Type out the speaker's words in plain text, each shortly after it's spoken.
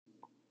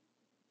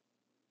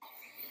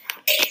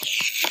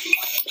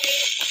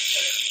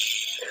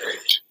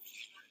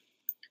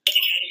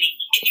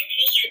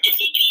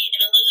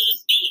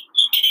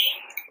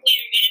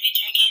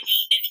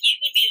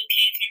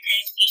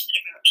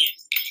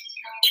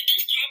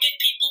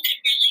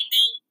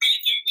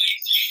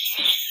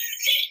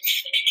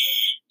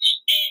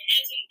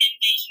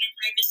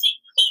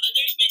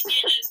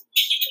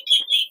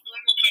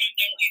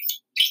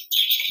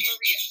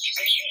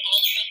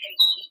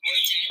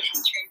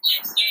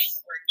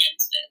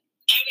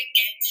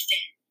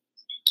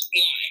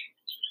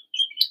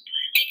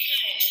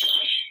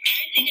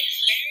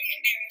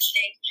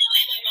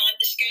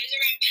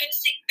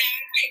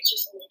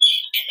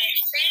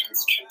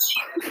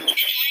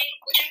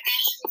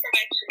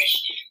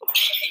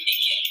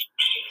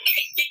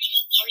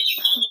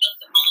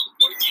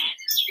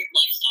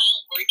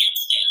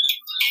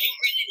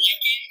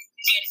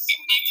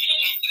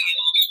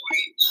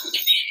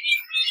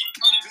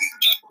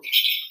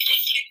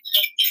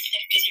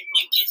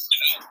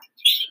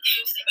She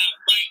posts about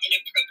like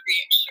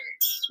inappropriate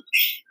shirts.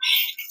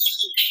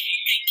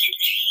 Thank you.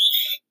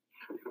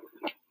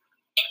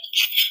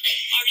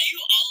 Are you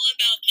all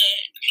about the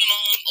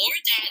mom or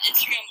dad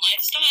Instagram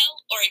lifestyle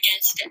or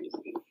against it?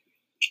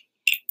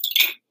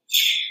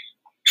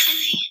 Hi,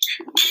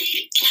 I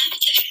love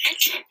the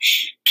fact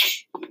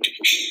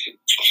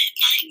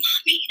my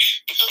mommy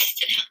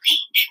posts about me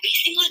every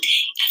single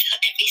day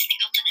about every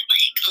single one of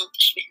my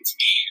accomplishments.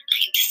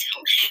 I'm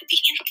so happy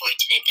and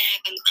fortunate to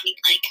have a mommy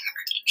like her.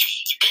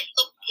 I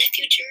hope in the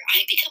future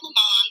I become a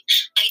mom.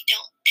 I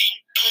don't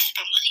post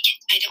about money.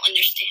 I don't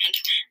understand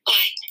why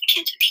I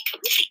can't be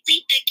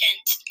completely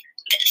against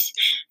this.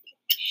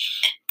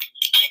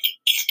 I'm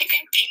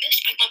Instagram famous.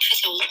 My mom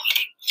has a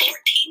whopping 14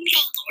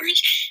 followers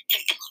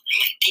that follow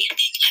my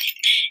daily life,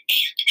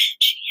 and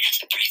she has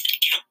a private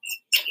account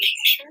to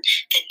make sure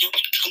that no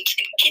one comes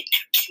and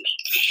kidnaps me.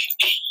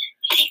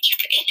 Thank you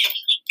for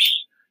interviewing me.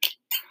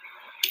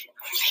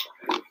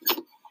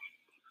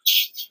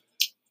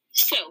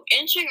 So,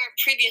 answering our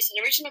previous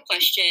and original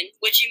question,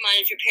 would you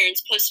mind if your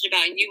parents posted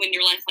about you and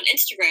your life on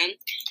Instagram?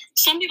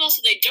 Some people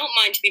said they don't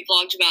mind to be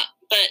blogged about,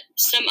 but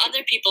some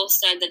other people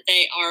said that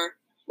they are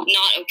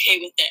not okay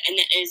with it, and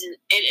that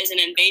it is an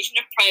invasion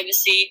of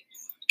privacy,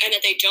 and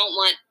that they don't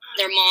want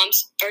their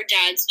moms or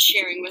dads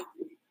sharing with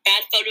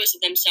bad photos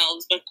of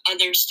themselves with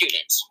other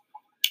students.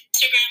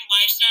 Instagram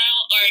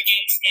lifestyle or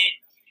against it?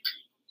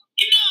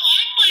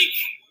 I'm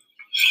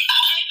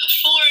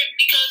for it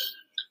because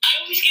I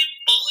always get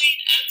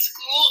bullied at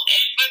school,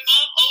 and my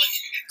mom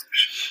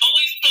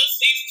always posts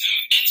these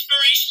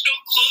inspirational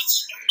quotes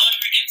on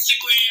her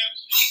Instagram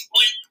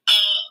with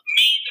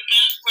me in the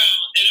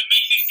background, and it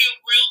makes me feel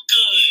real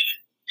good.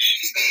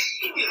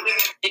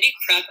 City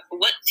Prep,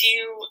 what do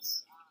you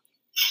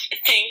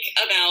think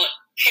about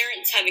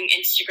parents having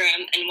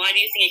Instagram, and why do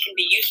you think it can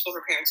be useful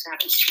for parents to have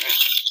Instagram?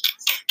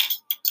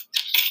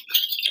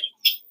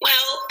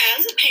 Well,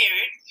 as a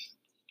parent,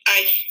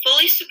 I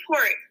fully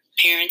support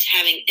parents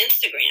having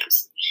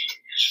Instagrams.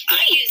 I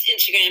use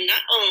Instagram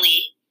not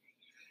only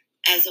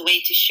as a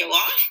way to show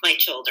off my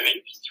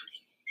children,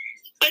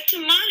 but to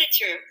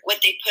monitor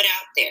what they put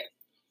out there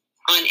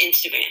on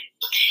Instagram.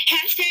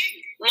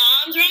 Hashtag Mom